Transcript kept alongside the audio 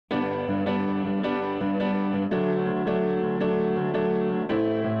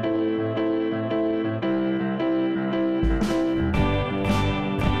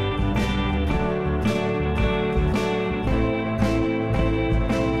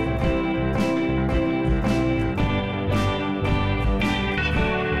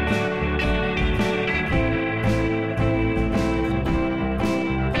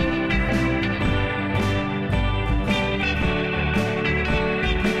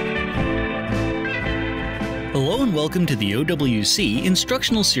and welcome to the OWC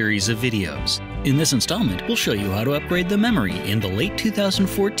instructional series of videos. In this installment, we'll show you how to upgrade the memory in the late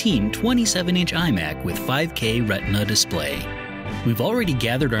 2014 27-inch iMac with 5K Retina display. We've already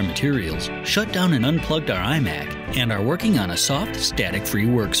gathered our materials, shut down and unplugged our iMac, and are working on a soft, static-free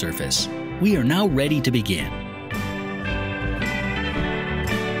work surface. We are now ready to begin.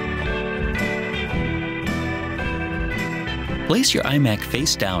 Place your iMac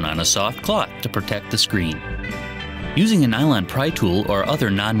face down on a soft cloth to protect the screen. Using a nylon pry tool or other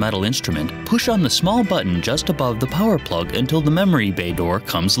non-metal instrument, push on the small button just above the power plug until the memory bay door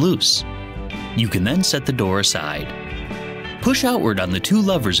comes loose. You can then set the door aside. Push outward on the two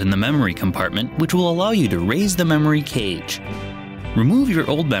levers in the memory compartment, which will allow you to raise the memory cage. Remove your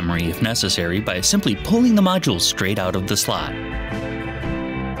old memory if necessary by simply pulling the modules straight out of the slot.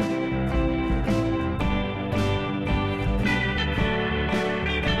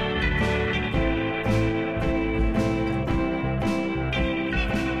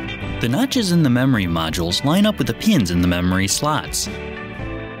 The notches in the memory modules line up with the pins in the memory slots.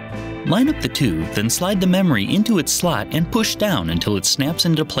 Line up the two, then slide the memory into its slot and push down until it snaps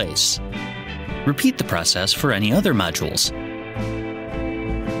into place. Repeat the process for any other modules.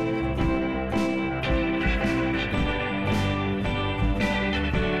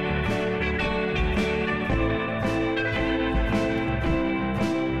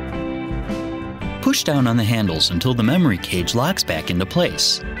 Push down on the handles until the memory cage locks back into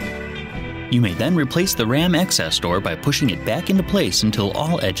place. You may then replace the RAM access door by pushing it back into place until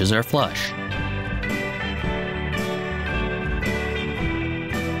all edges are flush.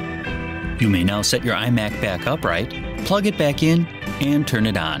 You may now set your iMac back upright, plug it back in, and turn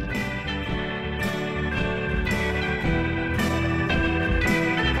it on.